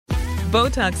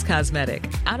Botox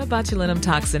Cosmetic, out of botulinum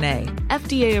toxin A,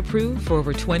 FDA approved for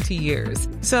over 20 years.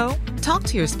 So, talk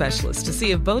to your specialist to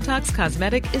see if Botox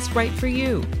Cosmetic is right for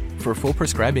you. For full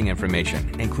prescribing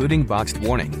information, including boxed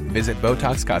warning, visit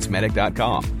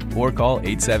BotoxCosmetic.com or call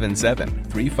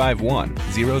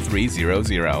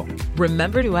 877-351-0300.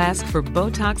 Remember to ask for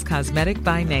Botox Cosmetic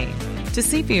by name. To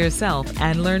see for yourself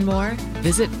and learn more,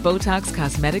 visit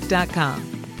BotoxCosmetic.com.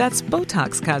 That's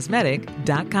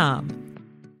BotoxCosmetic.com.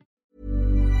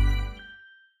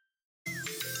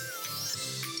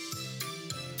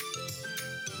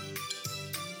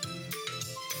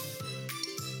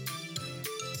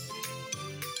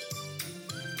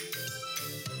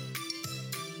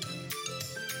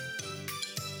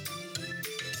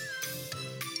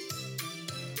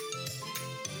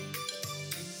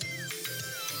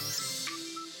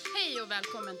 Hej och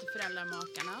välkommen till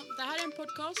Föräldramakarna. Det här är en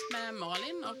podcast med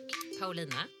Malin och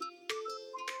Paulina.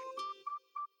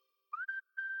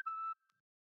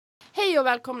 Hej och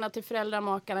välkomna till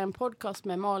Föräldramakarna, en podcast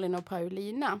med Malin och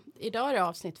Paulina. Idag är det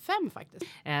avsnitt 5 faktiskt.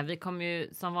 Vi kommer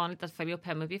ju som vanligt att följa upp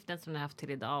hemuppgiften som ni har haft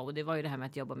till idag. Och det var ju det här med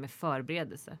att jobba med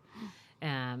förberedelse.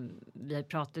 Vi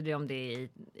pratade ju om det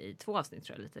i 2 avsnitt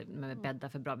tror jag, lite med bädda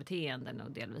för bra beteenden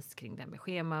och delvis kring det här med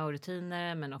schema och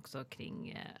rutiner, men också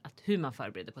kring hur man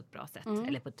förbereder på ett bra sätt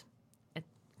eller på ett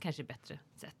kanske bättre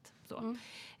sätt. Så.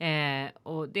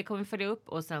 Och det kommer vi följa upp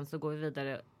och sen så går vi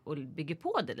vidare och bygger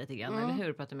på det lite grann, eller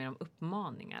hur? Pratar mer om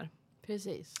uppmaningar.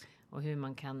 Precis. Och hur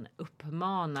man kan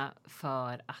uppmana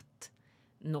för att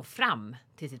nå fram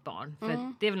till sitt barn.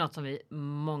 För det är väl något som vi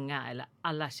många eller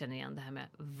alla känner igen, det här med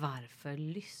varför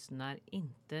lyssnar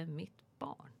inte mitt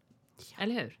barn? Ja.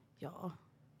 Eller hur? Ja.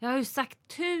 Jag har ju sagt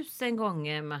 1000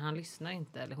 gånger, men han lyssnar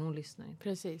inte eller hon lyssnar inte.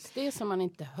 Precis, det är som man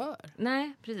inte hör.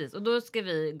 Nej, precis. Och då ska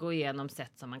vi gå igenom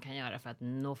sätt som man kan göra för att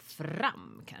nå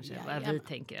fram kanske. Vad vi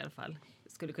tänker i alla fall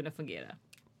skulle kunna fungera.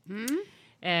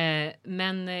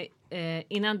 Men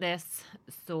innan dess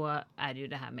så är det ju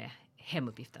det här med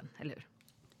hemuppgiften, eller hur?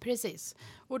 Precis.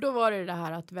 Och då var det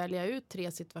här att välja ut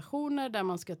 3 situationer där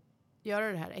man ska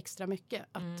göra det här extra mycket.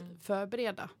 Att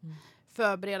förbereda.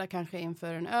 Förbereda kanske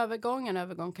inför en övergång. En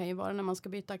övergång kan ju vara när man ska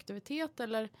byta aktivitet.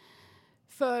 Eller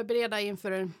förbereda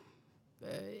inför en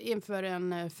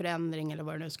förändring eller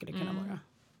vad det nu skulle kunna vara.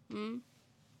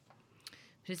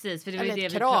 Precis, för det var eller ju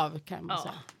ett det krav kan man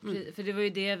säga. För det var ju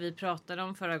det vi pratade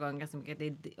om förra gången ganska mycket. Det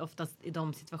är oftast i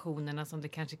de situationerna som det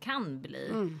kanske kan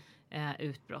bli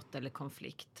utbrott eller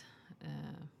konflikt.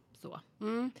 Så.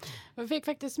 Jag fick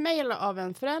faktiskt mejl av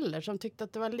en förälder som tyckte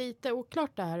att det var lite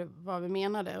oklart det här vad vi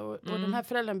menade. Och den här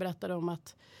föräldern berättade om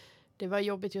att det var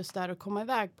jobbigt just där att komma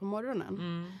iväg på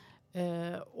morgonen.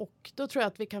 Och då tror jag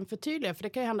att vi kan förtydliga, för det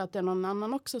kan ju hända att det är någon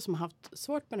annan också som har haft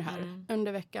svårt med det här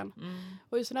under veckan.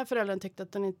 Och just den här föräldern tyckte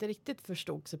att den inte riktigt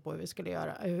förstod sig på hur vi skulle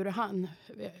göra,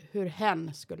 hur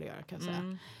hen skulle göra kan jag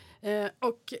säga.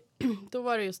 Och då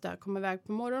var det just där, komma iväg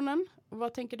på morgonen. Och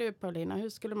vad tänker du, Paulina, hur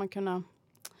skulle man kunna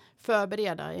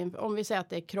förbereda, om vi säger att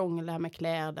det är krångel här med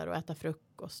kläder och äta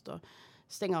frukost och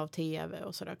stänga av tv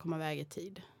och sådär, komma iväg i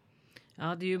tid?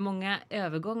 Ja, det är ju många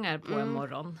övergångar på en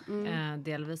morgon.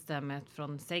 Delvis det med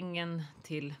från sängen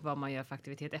till vad man gör för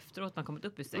aktivitet efteråt man kommit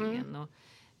upp ur sängen.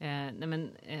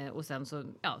 Och sen så,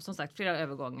 som sagt, flera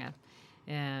övergångar.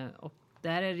 Och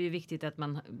där är det ju viktigt att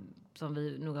man, som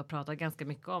vi nog har pratat ganska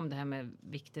mycket om, det här med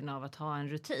vikten av att ha en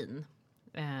rutin.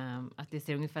 Att det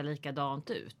ser ungefär likadant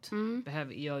ut.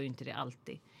 Gör ju inte det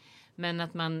alltid. Men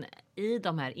att man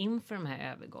inför de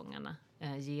här övergångarna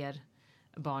ger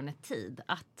barnet tid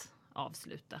att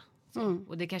avsluta.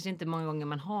 Och det är kanske inte många gånger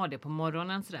man har det på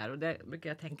morgonen sådär. Och där brukar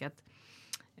jag tänka att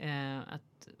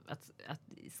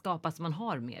skapa så man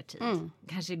har mer tid.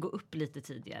 Kanske gå upp lite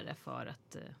tidigare för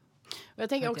att... Och jag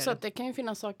tänker också att det kan ju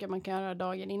finnas saker man kan göra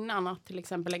dagen innan. Att till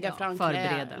exempel lägga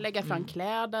fram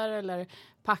kläder eller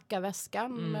packa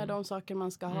väskan med de saker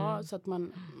man ska ha. Så att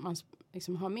man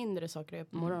liksom har mindre saker att göra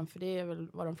på morgonen. För det är väl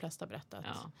vad de flesta berättat.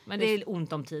 Ja, men det är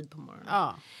ont om tid på morgonen.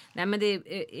 Ja. Nej, men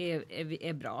det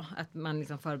är bra att man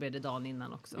liksom förbereder dagen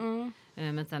innan också.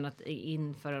 Men sen att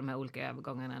inför de här olika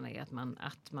övergångarna är att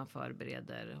man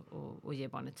förbereder och ger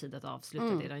barnet tid att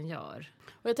avsluta det den gör.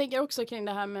 Och jag tänker också kring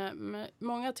det här med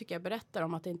många tycker jag berättar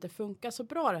om att det inte funkar så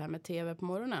bra det här med tv på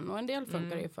morgonen. Och en del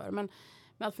funkar det ju för. Men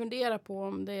att fundera på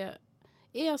om det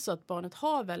är så att barnet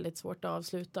har väldigt svårt att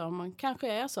avsluta. Om man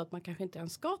kanske är så att man kanske inte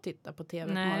ens ska titta på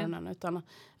tv på morgonen. Utan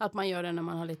att man gör det när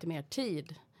man har lite mer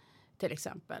tid till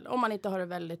exempel. Om man inte har det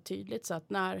väldigt tydligt så att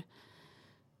när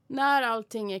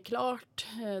allting är klart,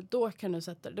 då kan du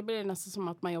sätta det. Det blir nästan som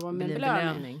att man jobbar med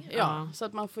belöning. Ja, så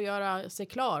att man får göra sig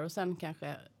klar och sen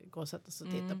kanske gå och sätta sig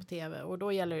och titta på tv. Och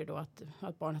då gäller det då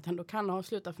att barnet ändå kan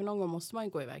avsluta. För någon gång måste man ju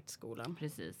gå iväg till skolan.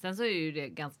 Precis. Sen så är ju det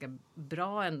ganska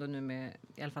bra ändå nu med,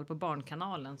 i alla fall på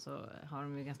Barnkanalen så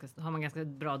har man ganska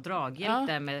bra draghjälp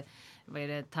där med, vad är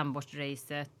det,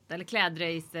 tandborstracet eller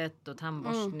klädracet och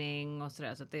tandborstning och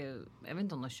sådär. Så att det, jag vet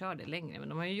inte om de kör det längre, men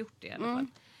de har ju gjort det i alla fall.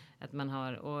 Att man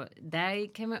har, och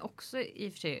där kan man också i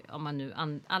och för sig, om man nu,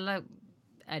 alla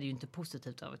är det ju inte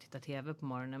positivt av att titta tv på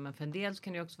morgonen, men för en del så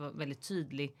kan det också vara väldigt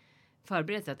tydlig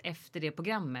förberedelse att efter det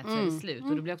programmet så är det slut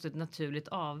och det blir också ett naturligt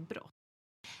avbrott.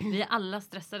 Vi är alla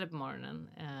stressade på morgonen,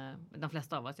 de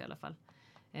flesta av oss i alla fall,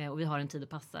 och vi har en tid att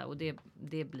passa och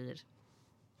det blir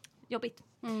jobbigt.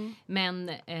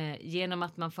 Men genom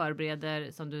att man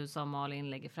förbereder, som du sa Malin,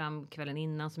 lägger fram kvällen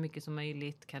innan så mycket som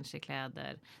möjligt, kanske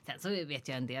kläder. Sen så vet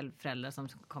jag en del föräldrar som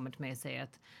kommer till mig och säger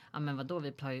att men vadå,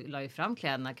 vi la ju fram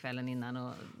kläderna kvällen innan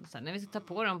och sen när vi ska ta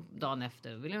på dem dagen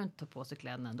efter vill jag inte ta på sig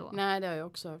kläderna ändå. Nej, det har jag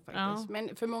också faktiskt. Ja.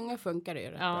 Men för många funkar det ju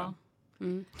rätt bra.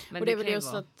 Men och det är väl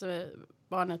just att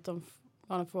barnet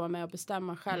får vara med och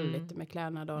bestämma själv lite med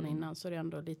kläderna dagen innan, så är det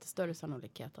ändå lite större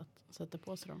sannolikhet att sätta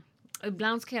på sig dem.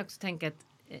 Ibland kan jag också tänka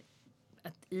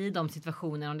att i de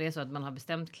situationerna, om det är så att man har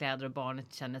bestämt kläder och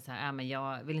barnet känner så här, men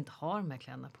jag vill inte ha de här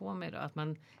kläderna på mig då. Att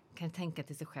man kan tänka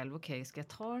till sig själv, okej, ska jag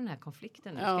ta den här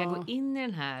konflikten nu? Ska jag gå in i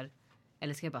den här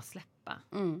eller ska jag bara släppa?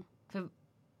 För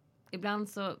ibland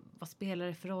så, vad spelar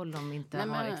det för roll om vi inte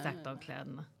har exakt de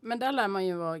kläderna? Men där lär man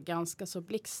ju vara ganska så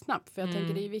blixtsnabb. För jag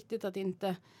tänker det är viktigt att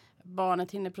inte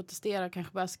barnet hinner protestera,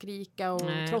 kanske bara skrika och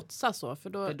trotsa så.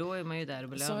 För då är man ju där och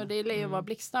belönar. Så det är ju att vara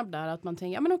blixtsnabb där, att man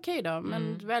tänker, ja men okej då,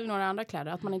 men välj några andra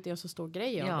kläder, att man inte gör så stor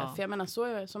grej av det. För jag menar, så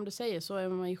är, som du säger, så är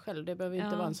man ju själv. Det behöver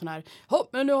inte vara en sån här,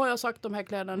 men nu har jag sagt de här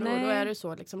kläderna och då är det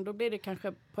så liksom. Då blir det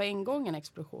kanske på en gång en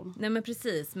explosion. Nej men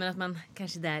precis, men att man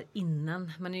kanske där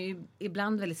innan, man är ju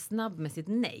ibland väldigt snabb med sitt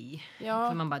nej.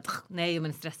 För man bara, nej, och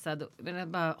man är stressad.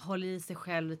 Men bara håll i sig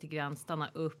själv lite grann, stanna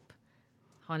upp.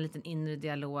 Ha en liten inre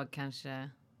dialog kanske. Är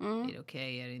det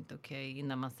okej, är det inte okej?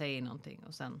 Innan man säger någonting.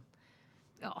 Och sen,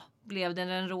 blev det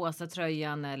den rosa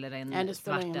tröjan eller den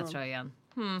svarta tröjan?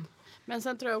 Men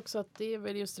sen tror jag också att det är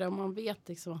väl just det, om man vet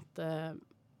liksom att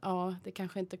det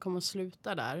kanske inte kommer att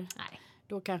sluta där. Nej.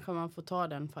 Då kanske man får ta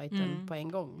den fighten på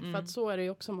en gång. För att så är det ju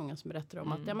också många som berättar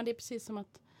om att men det är precis som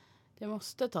att det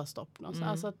måste ta stopp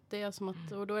någonstans. Alltså att det är som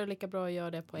att, och då är det lika bra att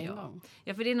göra det på en gång.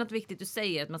 Ja, för det är något viktigt du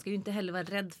säger. Att man ska ju inte heller vara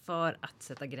rädd för att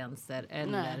sätta gränser.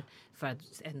 Eller för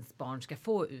att ens barn ska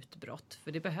få utbrott.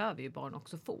 För det behöver ju barn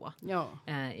också få.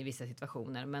 I vissa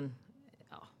situationer. Men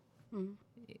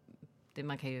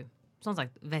man kan ju som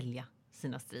sagt välja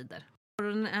sina strider.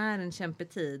 Den är en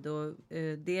kämpetid. Och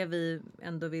det vi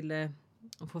ändå ville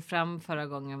få fram förra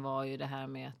gången var ju det här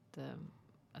med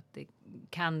att det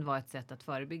kan vara ett sätt att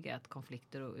förebygga att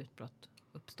konflikter och utbrott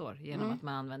uppstår genom att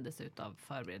man använder sig av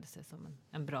förberedelse som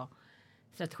en bra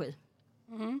strategi.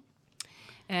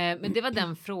 Men det var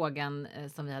den frågan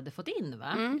som vi hade fått in,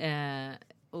 va?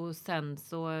 Och sen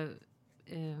så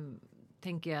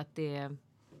tänker jag att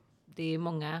det är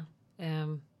många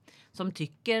som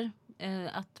tycker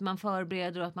att man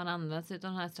förbereder och att man använder sig av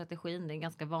den här strategin. Det är en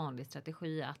ganska vanlig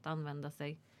strategi att använda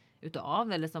sig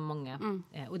utav, eller som många.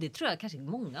 Och det tror jag kanske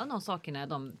många av de sakerna,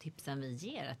 de tipsen vi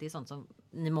ger, att det är sånt som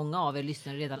många av er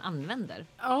lyssnare redan använder.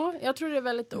 Ja, jag tror det är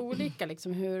väldigt olika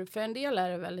liksom, för en del är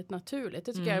det väldigt naturligt.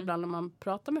 Det tycker jag ibland när man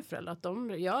pratar med föräldrar, att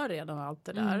de gör redan allt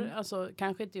det där. Alltså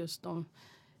kanske inte just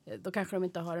då kanske de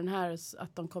inte har den här,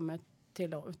 att de kommer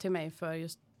till mig för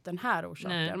just den här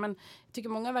orsaken. Nej. Men jag tycker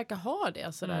många verkar ha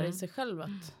det sådär i sig själv,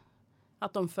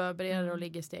 att de förbereder och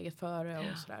ligger steget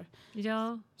före och sådär.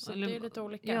 Ja. Så det är lite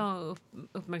olika. Ja,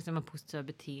 uppmärksamma positiva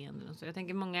beteenden och så. Jag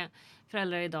tänker många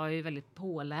föräldrar idag är ju väldigt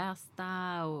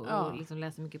pålästa och liksom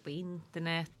läser mycket på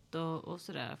internet och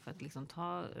sådär för att liksom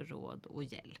ta råd och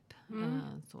hjälp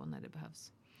så när det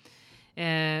behövs.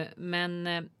 Men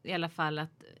i alla fall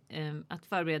att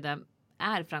förbereda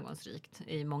är framgångsrikt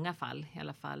i många fall i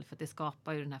alla fall, för att det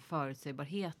skapar ju den här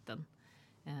förutsägbarheten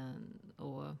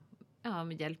och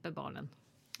hjälper barnen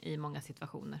i många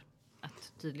situationer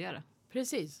att tydliggöra.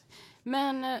 Precis.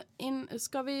 Men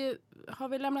har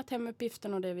vi lämnat hem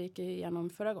uppgiften och det vi gick igenom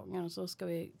förra gången, så ska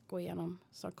vi gå igenom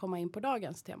så komma in på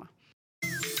dagens tema.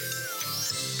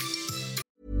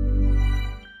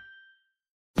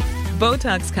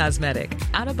 Botox Cosmetic,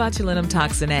 out of botulinum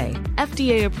toxin A,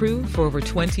 FDA approved for over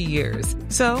 20 years.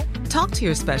 So, talk to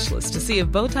your specialist to see if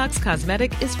Botox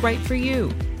Cosmetic is right for you.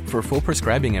 For full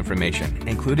prescribing information,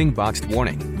 including boxed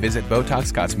warning, visit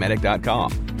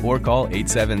BotoxCosmetic.com or call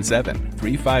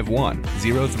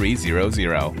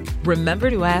 877-351-0300. Remember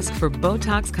to ask for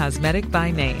Botox Cosmetic by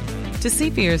name. To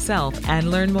see for yourself and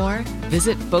learn more,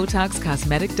 visit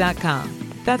BotoxCosmetic.com.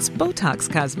 That's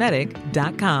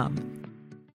BotoxCosmetic.com.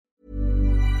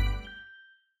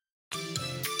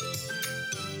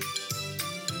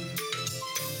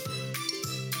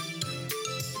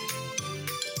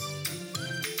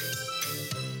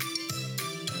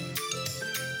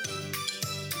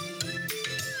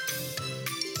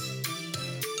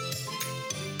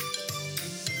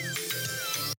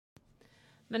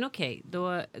 Men okej,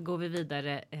 då går vi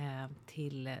vidare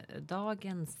till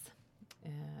dagens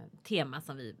tema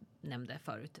som vi nämnde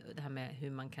förut. Det här med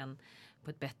hur man kan på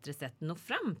ett bättre sätt nå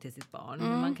fram till sitt barn.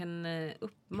 Hur man kan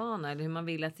uppmana eller hur man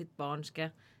vill att sitt barn ska...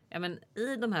 Ja, men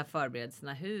i de här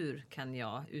förberedelserna, hur kan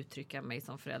jag uttrycka mig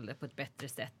som förälder på ett bättre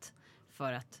sätt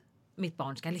för att mitt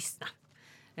barn ska lyssna?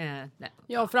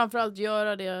 Ja, framförallt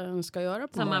göra det jag ska göra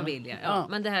på som morgonen. man vill, ja.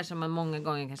 Men det här som man många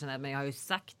gånger kan känna, men jag har ju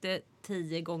sagt det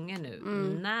 10 gånger nu.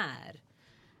 När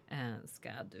ska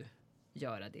du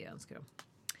göra det jag önskar om?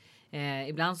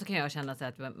 Ibland så kan jag känna så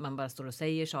att man bara står och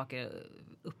säger saker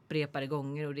upprepade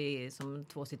gånger och det är som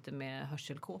 2 sitter med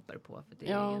hörselkåpor på. För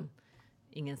det är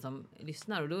ingen som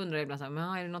lyssnar. Och då undrar jag ibland så här, men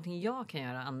är det någonting jag kan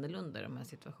göra annorlunda i de här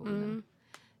situationerna?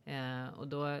 Och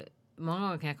då, många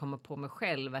gånger kan jag komma på mig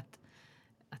själv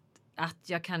att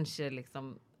jag kanske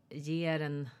liksom ger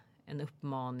en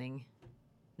uppmaning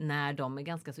när de är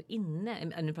ganska så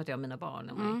inne, nu pratar jag om mina barn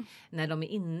och mig, när de är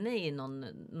inne i någon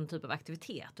typ av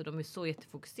aktivitet och de är så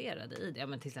jättefokuserade i det, ja,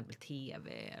 men till exempel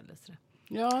tv eller så.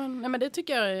 Ja, nej, men det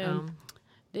tycker jag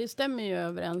det stämmer ju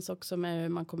överens också med hur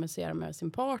man kommunicerar med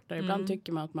sin partner. Ibland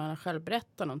tycker man att man själv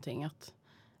berättar någonting,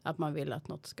 att man vill att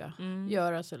något ska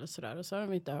göras eller sådär. Och så har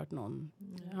de inte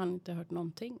hört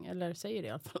någonting. Eller säger det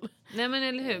i alla fall. Nej, men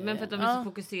eller hur? Men för att de är så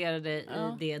fokuserade i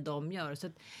det de gör.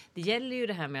 Så det gäller ju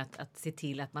det här med att se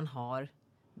till att man har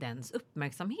dens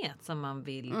uppmärksamhet som man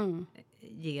vill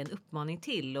ge en uppmaning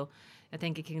till. Och jag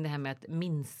tänker kring det här med att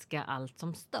minska allt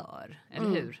som stör. Eller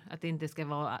hur? Att det inte ska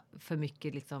vara för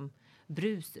mycket liksom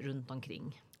brus runt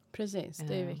omkring. Precis,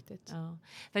 det är viktigt. Ja.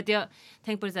 För att jag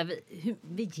tänker på det så här,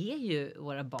 vi ger ju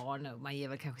våra barn och man ger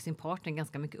väl kanske sin partner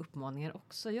ganska mycket uppmaningar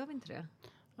också, gör vi inte det?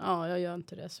 Ja, jag gör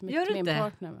inte det så mycket. Min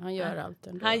partner, han gör allt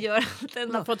ändå. Han gör allt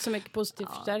ändå. Han har fått så mycket positiv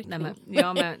förstärkning. Men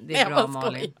det är bra,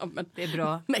 Malin. Det är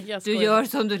bra. Nej, du gör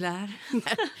som du lär.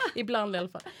 Nej, ibland i alla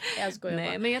fall. Jag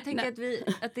skojar bara. Men jag tänker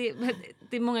att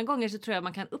det är många gånger så tror jag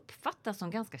man kan uppfatta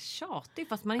som ganska tjatig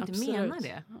fast man inte menar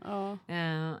det. Ja.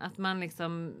 Att man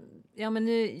liksom, ja men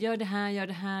nu gör det här, gör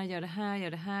det här, gör det här,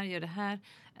 gör det här, gör det här.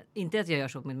 Inte att jag gör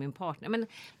så med min partner, men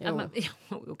att man,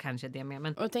 och kanske det med.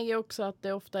 Men... Och jag tänker också att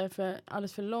det ofta är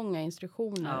alldeles för långa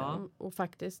instruktioner. Och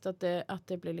faktiskt att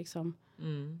det blir liksom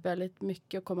väldigt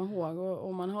mycket att komma ihåg. Och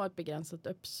om man har ett begränsat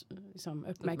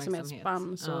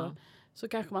uppmärksamhetsspann så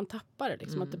kanske man tappar det.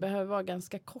 Liksom, att det behöver vara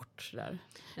ganska kort. Sådär.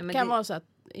 Ja, det kan vara så att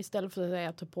istället för att säga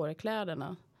att ta på dig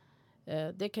kläderna.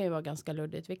 Det kan ju vara ganska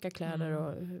luddigt. Vilka kläder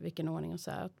och vilken ordning och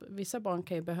så här. Att vissa barn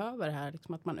kan ju behöva det här.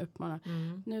 Liksom att man uppmanar.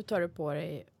 Nu tar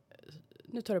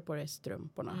du på dig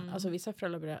strumporna. Alltså vissa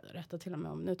föräldrar berättar till och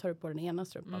med om. Nu tar du på den ena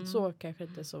strumpan. Så kanske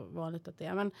inte är så vanligt att det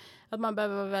är. Men att man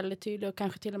behöver vara väldigt tydlig. Och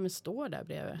kanske till och med stå där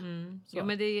bredvid. Ja,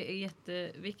 men det är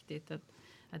jätteviktigt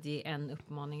att ge en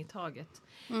uppmaning i taget.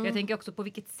 Jag tänker också på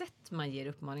vilket sätt man ger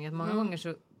uppmaningar. Många gånger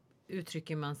så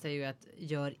uttrycker man sig ju att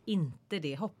gör inte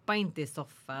det. Hoppa inte i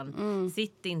soffan.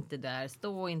 Sitt inte där.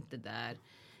 Stå inte där.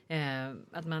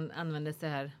 Att man använder sig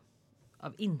här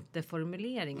av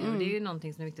inte-formuleringar. Och det är ju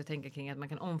någonting som är viktigt att tänka kring. Att man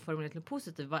kan omformulera till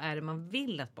positivt. Vad är det man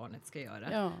vill att barnet ska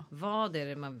göra? Ja. Vad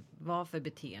för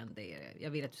beteende är det?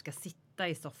 Jag vill att du ska sitta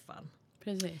i soffan.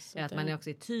 Precis. Att man också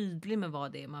är tydlig med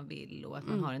vad det är man vill. Och att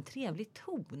man har en trevlig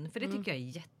ton. För det tycker jag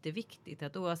är jätteviktigt.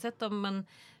 Att oavsett om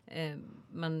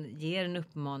man ger en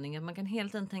uppmaning. Att man kan hela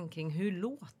tiden tänka kring hur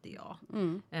låter jag?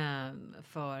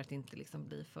 För att inte liksom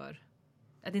bli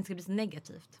att det inte ska bli så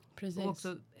negativt. Precis. Och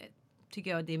också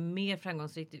tycker jag att det är mer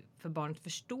framgångsrikt för barnet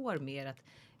förstår mer att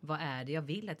vad är det jag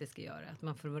vill att det ska göra. Att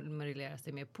man formulerar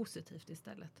sig mer positivt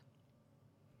istället.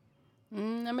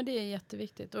 Nej, men det är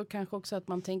jätteviktigt. Och kanske också att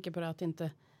man tänker på det att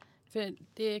inte... För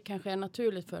det kanske är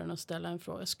naturligt för en att ställa en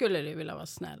fråga. Skulle du vilja vara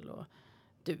snäll och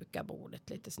duka bordet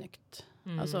lite snyggt?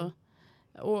 Alltså,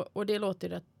 och det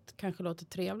kanske låter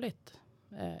trevligt.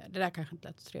 Det där kanske inte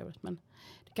lät så trevligt, men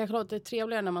det kanske låter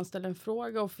trevligare när man ställer en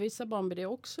fråga. Och för vissa barn blir det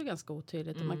också ganska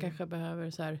otydligt. Och man kanske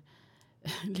behöver så här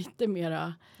lite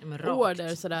mera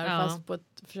order sådär. Fast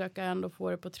försöka ändå få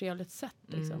det på ett trevligt sätt.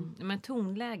 Liksom. Men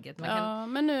tonläget.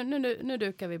 Men nu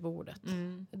dukar vi bordet.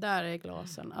 Där är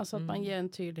glasen. Alltså att man ger en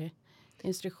tydlig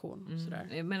instruktion. Sådär.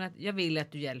 Jag menar att jag vill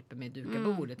att du hjälper mig duka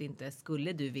bordet. Inte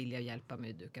skulle du vilja hjälpa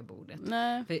mig duka bordet.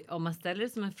 Nej. För om man ställer det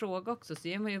som en fråga också så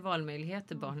ger man ju valmöjlighet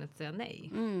till barnet att säga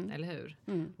nej. Eller hur?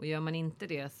 Och gör man inte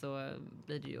det så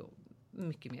blir det ju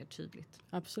mycket mer tydligt.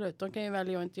 Absolut, de kan ju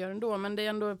välja att inte göra ändå. Men det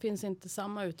ändå finns inte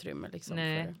samma utrymme. Liksom,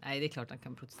 Nej, det är klart de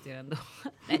kan protestera ändå.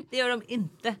 Nej, det gör de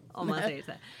inte om man säger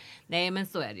så här. Nej, men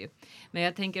så är det ju. Men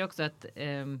jag tänker också att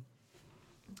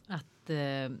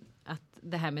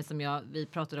det här med som vi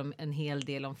pratade om en hel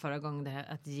del om förra gången. Det här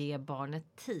att ge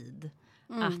barnet tid.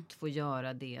 Att få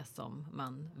göra det som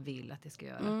man vill att det ska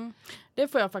göra. Det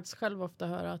får jag faktiskt själv ofta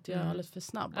höra att jag är alldeles för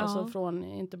snabb. Ja. Alltså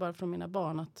inte bara från mina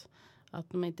barn att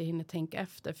de inte hinner tänka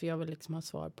efter. För jag vill liksom ha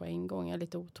svar på en gång. Jag är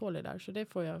lite otålig där. Så det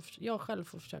får jag själv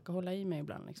får försöka hålla i mig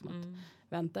ibland. Liksom, att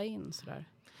vänta in sådär.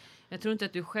 Jag tror inte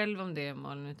att du själv om det,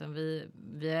 Malin, utan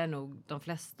vi är nog de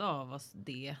flesta av oss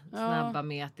snabba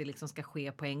med att det liksom ska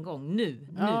ske på en gång. Nu.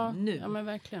 Ja, men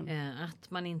verkligen.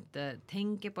 Att man inte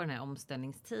tänker på den här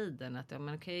omställningstiden. Att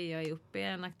okej, jag är uppe i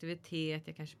en aktivitet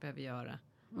jag kanske behöver göra.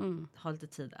 Ha lite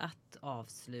tid att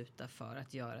avsluta för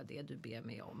att göra det du ber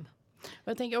mig om. Och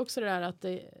jag tänker också det där att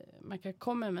man kan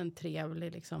komma med en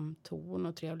trevlig liksom, ton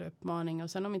och trevlig uppmaning.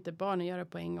 Och sen om inte barnen gör det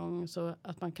på en gång så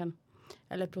att man kan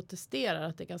eller protesterar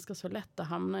att det är ganska så lätt att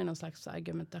hamna i någon slags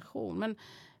argumentation.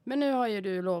 Men nu har ju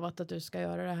du lovat att du ska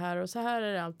göra det här och så här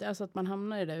är det alltid. Alltså att man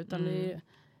hamnar i det utan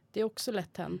det är också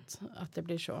lätt hänt att det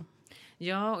blir så.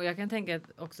 Ja, och jag kan tänka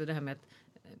att också det här med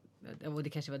att, och det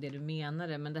kanske var det du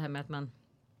menade, men det här med att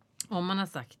om man har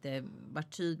sagt det,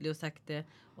 varit tydlig och sagt det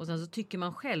och sen så tycker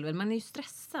man själv, eller man är ju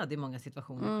stressad i många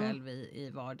situationer själv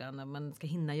i vardagen. När man ska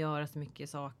hinna göra så mycket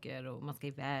saker och man ska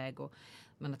iväg och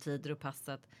man har tider och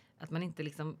passat. Att man inte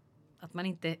liksom,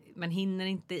 man hinner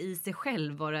inte i sig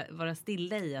själv vara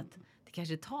stilla i att det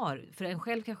kanske för en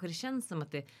själv kanske det känns som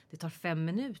att det tar 5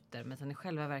 minuter men sen i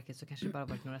själva verket så kanske det bara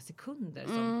varit några sekunder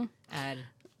som är...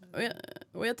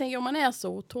 Och jag tänker om man är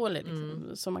så otålig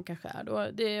liksom, som man kanske är då,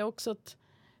 det är också att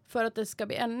för att det ska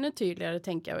bli ännu tydligare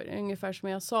tänker jag, ungefär som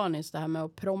jag sa nyss det här med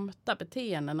att prompta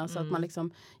beteenden, alltså att man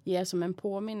liksom ger som en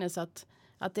påminnelse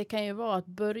att det kan ju vara att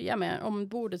börja med, om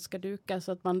bordet ska dukas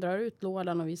så att man drar ut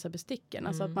lådan och visar besticken.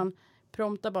 Alltså att man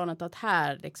promptar barnet att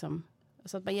här liksom,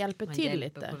 så att man hjälper till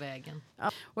lite. På vägen.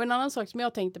 Ja. Och en annan sak som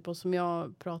jag tänkte på som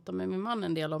jag pratar med min man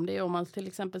en del om, det är om man till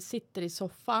exempel sitter i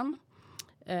soffan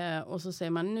och så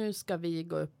säger man nu ska vi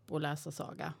gå upp och läsa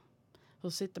saga.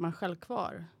 Och så sitter man själv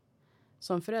kvar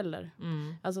som förälder.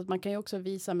 Alltså att man kan ju också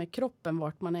visa med kroppen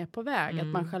vart man är på väg. Att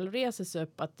man själv reser sig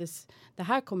upp att det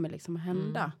här kommer liksom att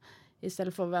hända.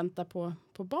 Istället för att vänta på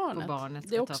barnet.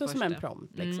 Det är också som en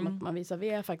prompt. Liksom, att man visar vi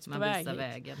är faktiskt på väg hit.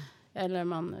 Vägen. Eller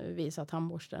man visar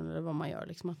tandborsten eller vad man gör.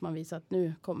 Liksom, att man visar att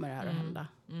nu kommer det här att hända.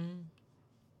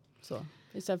 Så.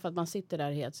 Istället för att man sitter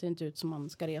där helt ser det inte ut som man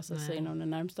ska resa sig inom den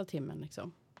närmsta timmen.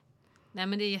 Liksom. Nej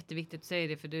men det är jätteviktigt att säga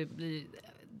det för det blir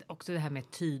också det här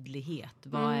med tydlighet.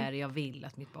 Vad är det jag vill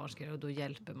att mitt barn ska göra? Och då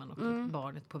hjälper man också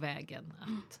barnet på vägen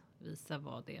att visa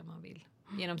vad det är man vill.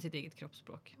 Genom sitt eget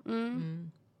kroppsspråk.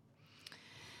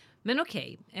 Men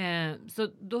okej, så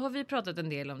då har vi pratat en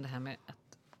del om det här med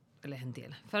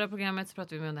förra programmet så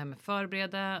pratade vi om det här med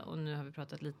förbereda och nu har vi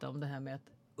pratat lite om det här med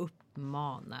att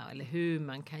uppmana eller hur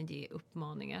man kan ge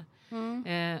uppmaningar.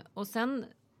 Och sen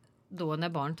då när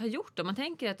barnet har gjort det, man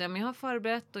tänker att jag har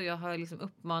förberett och jag har liksom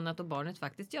uppmanat och barnet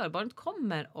faktiskt gör. Barnet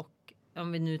kommer och,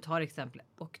 om vi nu tar exempel,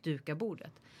 och dukar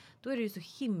bordet. Då är det ju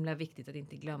så himla viktigt att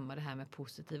inte glömma det här med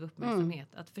positiv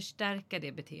uppmärksamhet. Att förstärka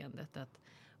det beteendet, att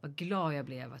vad glad jag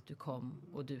blev att du kom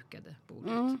och dukade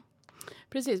bordet.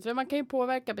 Precis, för man kan ju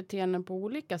påverka beteenden på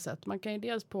olika sätt. Man kan ju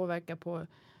dels påverka på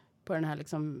den här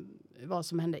liksom, vad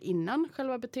som händer innan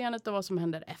själva beteendet och vad som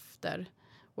händer efter.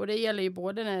 Och det gäller ju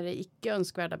både när det är icke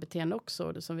önskvärda beteende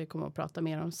också, det som vi kommer att prata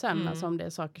mer om sen. Alltså om det är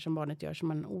saker som barnet gör som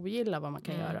man ogillar vad man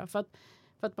kan göra. För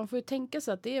att man får ju tänka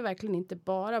sig att det är verkligen inte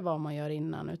bara vad man gör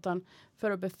innan, utan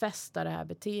för att befästa det här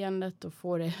beteendet och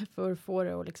få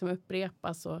det att liksom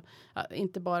upprepas och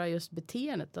inte bara just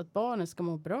beteendet, att barnet ska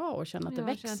må bra och känna att det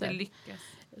växer. Att det lyckas.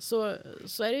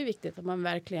 Så är det ju viktigt att man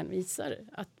verkligen visar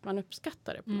att man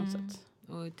uppskattar det på något sätt.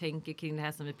 Och tänker kring det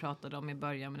här som vi pratade om i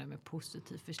början med det med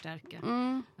positivt förstärka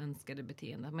önskade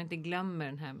beteende. Att man inte glömmer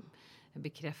den här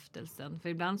bekräftelsen. För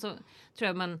ibland så tror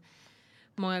jag man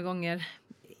många gånger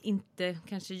inte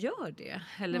kanske gör det.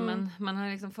 Eller man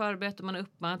har liksom förberett och man har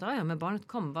uppmanat att men barnet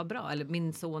kom, vad bra. Eller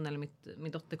min son eller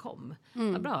min dotter kom.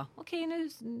 Vad bra, okej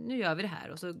nu gör vi det här.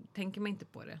 Och så tänker man inte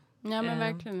på det. Ja men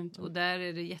verkligen inte. Och där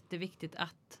är det jätteviktigt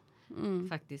att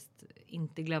faktiskt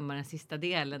inte glömma den sista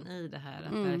delen i det här.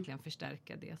 Att verkligen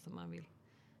förstärka det som man vill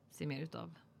se mer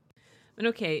utav. Men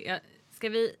okej, ska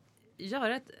vi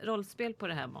göra ett rollspel på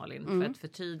det här, Malin? För att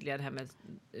förtydliga det här med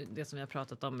det som vi har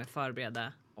pratat om med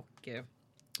förbereda och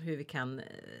hur vi kan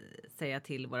säga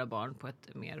till våra barn på ett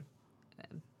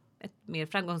mer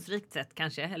framgångsrikt sätt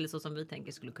kanske. Eller så som vi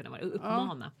tänker skulle kunna vara.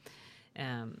 Uppmana.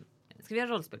 Ska vi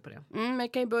göra rollspel på det? Men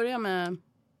jag kan ju börja med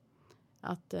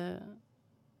att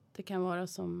det kan vara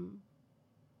som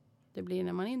det blir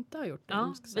när man inte har gjort det.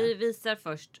 Ja, vi visar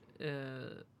först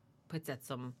på ett sätt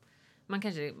som man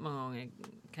kanske många gånger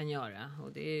kan göra.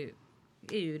 Och det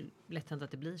är ju lätt hänt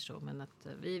att det blir så. Men att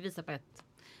vi visar på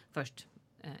först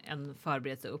en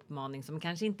förberedelseuppmaning som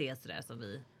kanske inte är sådär som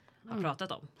vi har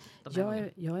pratat om.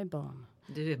 Jag är barn.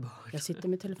 Du är barn. Jag sitter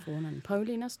med telefonen.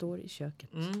 Paulina står i köket.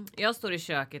 Jag står i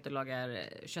köket och lagar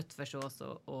köttfärssås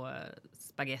och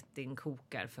spagettin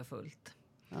kokar för fullt.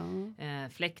 Ja.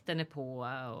 Fläkten är på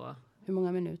och... Hur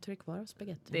många minuter är kvar av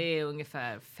spagetti? Det är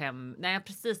ungefär 5... Nej, jag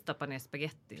precis stoppar ner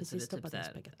spagetti. Precis stoppat ner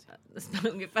spagetti.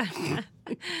 Ungefär.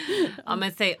 Ja,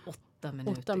 men säg 8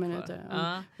 minuter 8 minuter,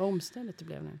 ja. Vad omständigt det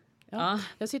blev nu. Ja.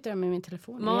 Jag sitter här med min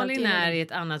telefon. Malin är i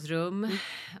ett annat rum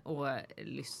och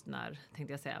lyssnar,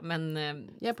 tänkte jag säga. Men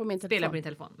jag är på min spelar på din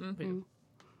telefon.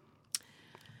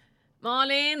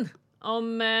 Malin,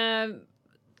 om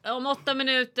 8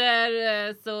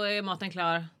 minuter så är maten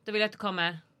klar. Då vill jag att du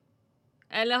kommer.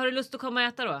 Eller har du lust att komma och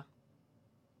äta då?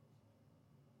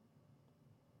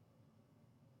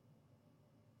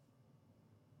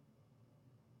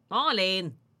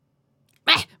 Malin!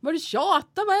 Vad du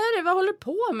tjatar, vad är det? Vad håller du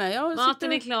på med?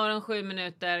 Maten är klar om 7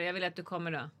 minuter. Jag vill att du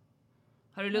kommer då.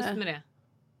 Har du lust med det?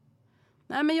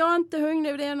 Nej, men jag är inte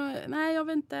hungrig. Nej, jag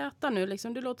vill inte äta nu.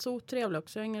 Liksom. Det låter så otrevligt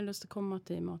också. Jag har ingen lust att komma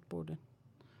till matbordet.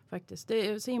 Faktiskt. Det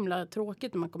är så himla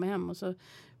tråkigt när man kommer hem. Och så...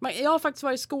 Jag har faktiskt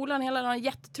varit i skolan hela dagen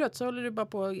jättetrött. Så håller du bara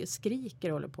på och skriker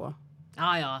och håller på.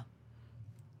 Ja,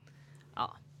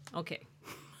 okej.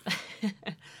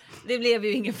 Det blev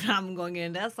ju ingen framgång i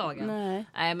den där sagan.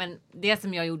 Nej, men det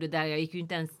som jag gjorde där, jag gick ju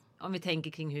inte ens, om vi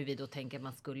tänker kring hur vi då tänker att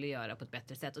man skulle göra på ett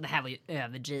bättre sätt. Och det här var ju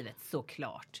överdrivet,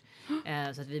 såklart.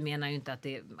 Så att vi menar ju inte att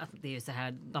det är så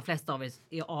här, de flesta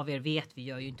av er vet, vi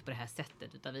gör ju inte på det här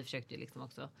sättet. Utan vi försökte ju liksom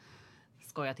också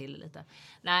skoja till lite.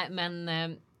 Nej, men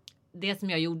det som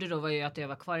jag gjorde då var ju att jag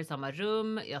var kvar i samma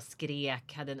rum. Jag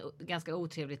skrek, hade en ganska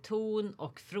otrevlig ton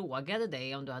och frågade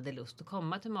dig om du hade lust att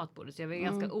komma till matbordet. Så jag var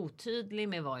ganska otydlig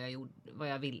med vad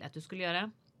jag ville att du skulle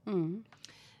göra.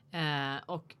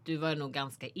 Och du var nog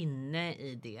ganska inne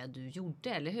i det du gjorde,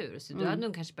 eller hur? Så du hade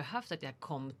nog kanske behövt att jag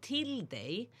kom till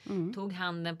dig, tog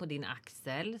handen på din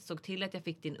axel, såg till att jag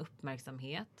fick din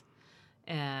uppmärksamhet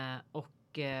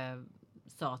och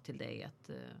sa till dig att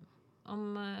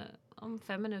om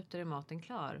 5 minuter är maten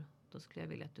klar, då skulle jag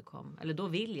vilja att du kom. Eller då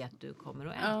vill jag att du kommer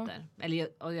och äter.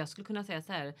 Eller jag skulle kunna säga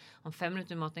så här, om 5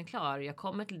 minuter är maten klar, jag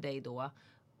kommer till dig då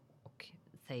och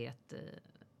säger att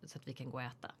så att vi kan gå och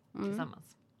äta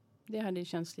tillsammans. Det hade ju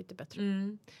känts lite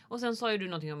bättre. Och sen sa ju du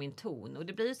någonting om min ton. Och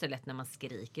det blir ju så lätt när man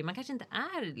skriker. Man kanske inte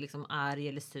är liksom arg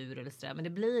eller sur eller sådär. Men det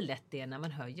blir lätt det när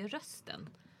man höjer rösten.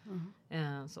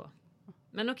 Så.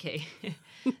 Men okej.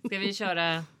 Ska vi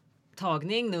köra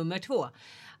tagning nummer 2?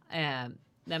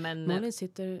 Malin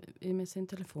sitter med sin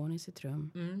telefon i sitt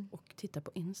rum. Och tittar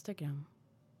på Instagram.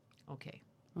 Okej.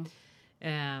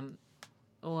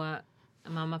 Och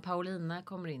mamma Paulina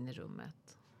kommer in i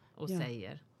rummet. Och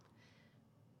säger...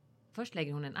 Först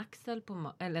lägger hon en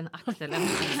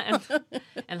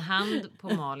hand på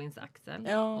Malins axel.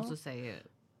 Och så säger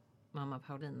mamma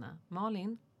Paulina,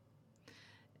 Malin,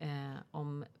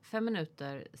 om 5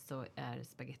 minuter så är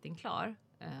spagettin klar.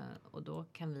 Och då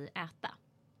kan vi äta.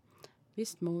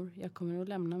 Visst mor, jag kommer att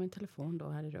lämna min telefon då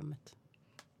här i rummet.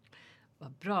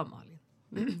 Vad bra, Malin.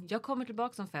 Jag kommer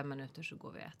tillbaka om 5 minuter så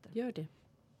går vi och äter. Gör det.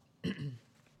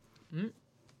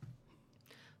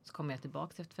 Så kommer jag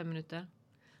tillbaka efter 5 minuter.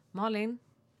 Malin,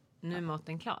 nu är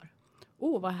maten klar.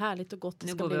 Vad härligt och gott det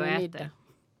nu ska går bli vi och med äter. middag.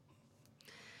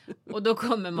 Och då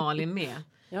kommer Malin med.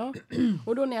 Ja,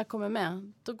 och då när jag kommer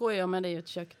med, då går jag med dig ut i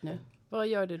köket nu. Vad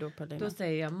gör du då, Paulina? Då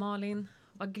säger jag, Malin,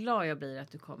 vad glad jag blir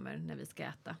att du kommer när vi ska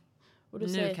äta. Och då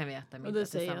kan vi äta middag tillsammans. Och då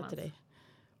säger jag till dig,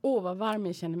 vad varm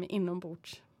jag känner mig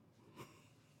inombords.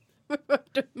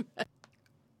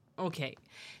 Okej.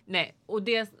 Nej, och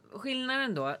det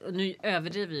skillnaden då, och nu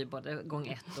överdriver vi både gång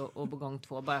 1 och gång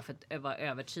 2 bara för att vara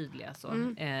övertydliga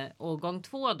så. Och gång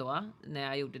 2 då, när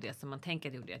jag gjorde det som man tänker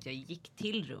att jag gjorde, att jag gick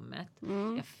till rummet,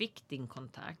 jag fick din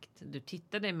kontakt, du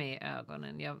tittade mig i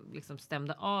ögonen, jag liksom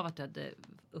stämde av att du hade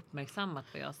uppmärksammat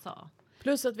vad jag sa.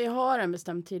 Plus att vi har en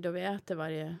bestämd tid och vi äter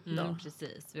varje dag.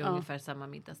 Precis, vi har ungefär samma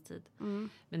middagstid.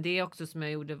 Men det också som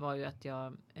jag gjorde var ju att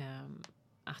jag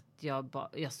att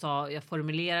jag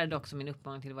formulerade också min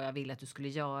uppmaning till vad jag ville att du skulle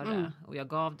göra. Och jag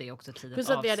gav dig också tiden att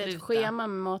avsluta. Plus att vi hade ett schema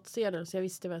med matsedel så jag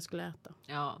visste vad jag skulle äta.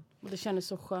 Ja. Och det kändes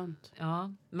så skönt.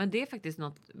 Ja, men det är faktiskt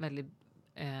något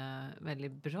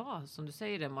väldigt bra som du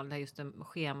säger det, Malin. Det här just en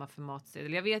schema för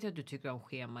matsedel. Jag vet ju att du tycker om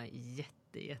schema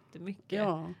jättemycket.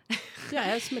 Ja, jag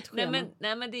är som ett schema.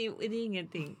 nej men det är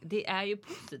ingenting. Det är ju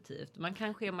positivt. Man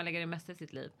kan schemalägga det mesta i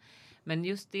sitt liv. Men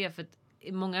just det, för att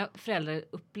många föräldrar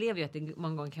upplever ju att det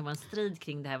många gånger kan vara en strid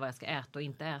kring det här vad jag ska äta och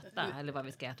inte äta. Eller vad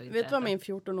vi ska äta och inte äta. Vet du vad min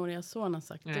 14-åriga son har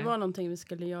sagt? Nej. Det var någonting vi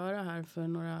skulle göra här för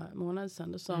några månader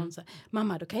sedan. Då sa han så här,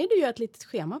 mamma då kan ju du göra ett litet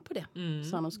schema på det.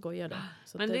 Så han och skojade.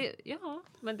 Så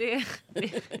men det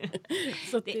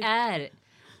är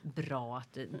bra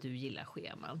att du gillar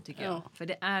scheman tycker jag. För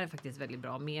det är faktiskt väldigt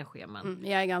bra med scheman.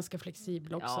 Jag är ganska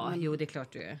flexibel också. Ja, jo det är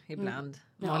klart du är. Ibland.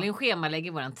 Malin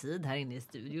schemalägger våran tid här inne i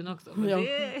studion också. Men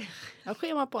jag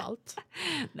schema på allt.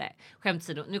 Nej, skämt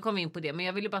åsido. Nu kommer vi in på det. Men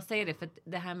jag ville bara säga det för att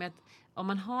det här med att om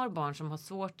man har barn som har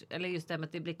svårt, eller just det med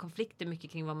att det blir konflikter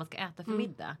mycket kring vad man ska äta för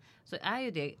middag, så är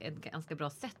ju det ett ganska bra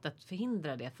sätt att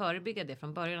förhindra det, förebygga det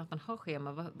från början, att man har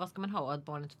schema, vad ska man ha, och att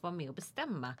barnet får vara med och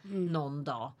bestämma någon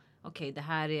dag. Okej, det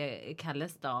här är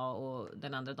Kalles dag och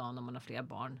den andra dagen om man har flera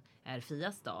barn är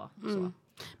Fias dag. Så. Men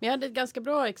jag hade ett ganska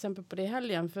bra exempel på det i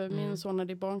helgen, för min son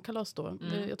hade barnkalas då.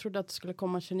 Jag trodde att det skulle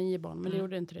komma 29 barn, men det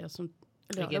gjorde inte det.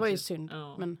 Det var ju synd.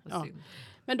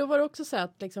 Men då var det också så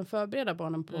att liksom förbereda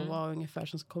barnen på vad ungefär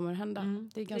som kommer hända.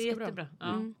 Det är ganska bra.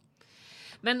 Ja.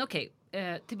 Men okej,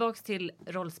 tillbaks till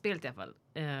rollspelet i alla fall.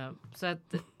 Så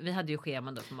att vi hade ju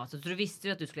scheman då för mat. Så du visste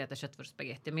ju att du skulle äta köttfärs och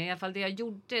spagetti. Men i alla fall det jag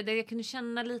gjorde, det jag kunde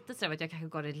känna lite så att jag kanske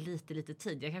gav det lite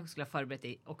tid. Jag kanske skulle ha förberett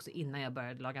det också innan jag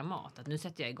började laga mat. Att nu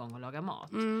sätter jag igång och lagar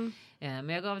mat. Men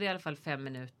jag gav det i alla fall 5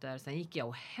 minuter. Sen gick jag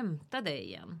och hämtade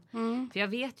igen. För jag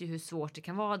vet ju hur svårt det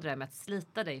kan vara det där med att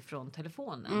slita dig från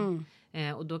telefonen.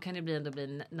 Och då kan det ändå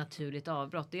bli naturligt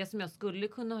avbrott. Det som jag skulle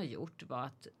kunna ha gjort var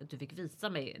att du fick visa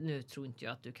mig. Nu tror inte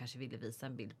jag att du kanske ville visa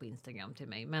en bild på Instagram till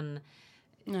mig. Men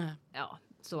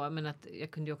men att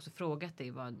jag kunde ju också frågat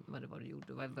dig vad det var du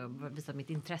gjorde. Visa mitt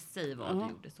intresse i vad du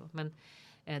gjorde. Så. Men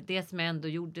det som jag ändå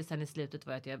gjorde sen i slutet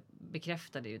var att jag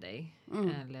bekräftade ju dig.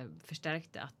 Eller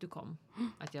förstärkte att du kom.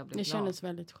 Att jag blev glad. Kändes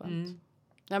väldigt skönt.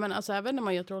 Nej, men alltså, även när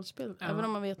man gör ett rollspel, även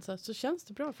om man vet så känns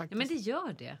det bra faktiskt. Ja, men det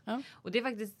gör det. Ja. Och det är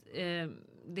faktiskt,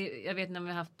 jag vet när vi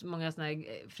har haft många såna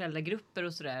här föräldragrupper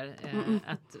och sådär,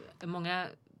 att många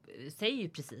säger ju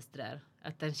precis det där.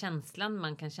 Att den känslan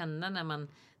man kan känna när man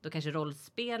då kanske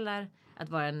rollspelar, att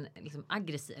vara en liksom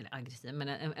aggressiv, men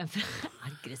en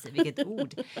aggressiv, vilket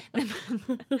ord.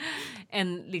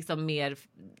 En liksom mer,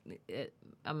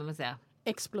 man säger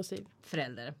explosiv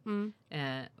förälder.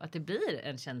 Att det blir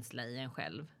en känsla i en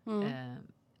själv.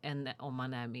 Än om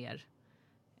man är mer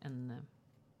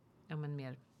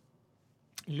mer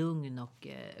lugn och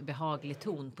behaglig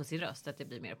ton på sin röst. Att det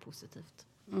blir mer positivt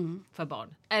för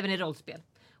barn. Även i rollspel.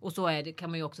 Och så är det, kan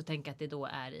man ju också tänka att det då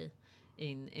är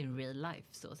in real life,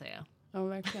 så att säga. Ja,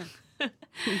 verkligen.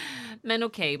 Men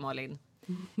okej, Malin.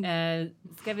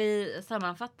 Ska vi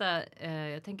sammanfatta?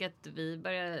 Jag tänker att vi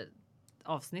börjar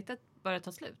avsnittet börjar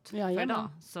ta slut för idag.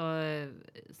 Så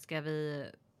ska vi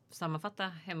sammanfatta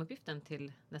hemuppgiften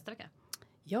till nästa vecka.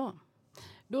 Ja,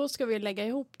 då ska vi lägga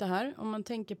ihop det här. Om man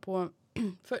tänker på,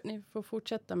 ni får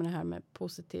fortsätta med det här med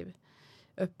positiv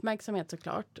uppmärksamhet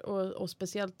såklart. Och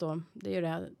speciellt då, det är ju det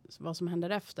här vad som händer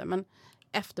efter. Men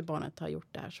efter barnet har gjort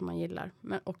det här som man gillar.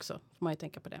 Men också får man ju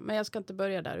tänka på det. Men jag ska inte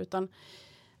börja där, utan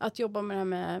att jobba med det här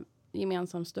med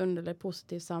gemensam stund eller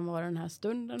positiv samvaro den här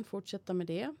stunden. Fortsätta med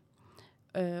det.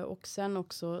 Och sen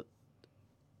också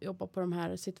jobba på de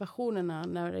här situationerna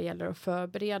när det gäller att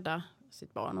förbereda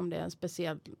sitt barn. Om det är en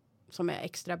speciell som är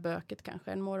extra böket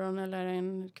kanske. En morgon eller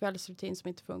en kvällsrutin som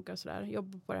inte funkar och sådär.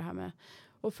 Jobba på det här med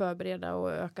att förbereda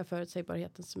och öka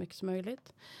förutsägbarheten så mycket som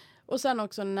möjligt. Och sen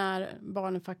också när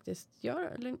barnen faktiskt gör,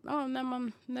 eller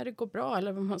när det går bra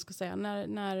eller vad man ska säga.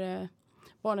 När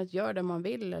barnet gör det man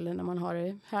vill eller när man har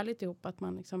det härligt ihop, att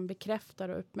man liksom bekräftar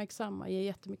och uppmärksammar. Ger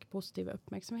jättemycket positiv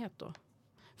uppmärksamhet då.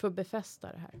 För att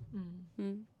befästa det här.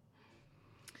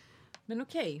 Men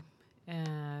okej.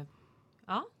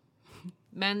 Ja.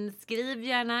 Men skriv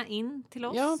gärna in till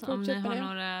oss om ni har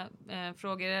några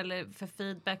frågor eller för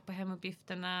feedback på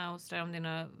hemuppgifterna och så, om det är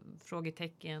några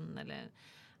frågetecken eller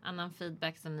annan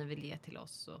feedback som ni vill ge till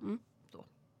oss.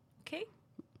 Okej.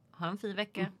 Ha en fin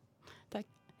vecka. Tack.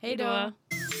 Hej då.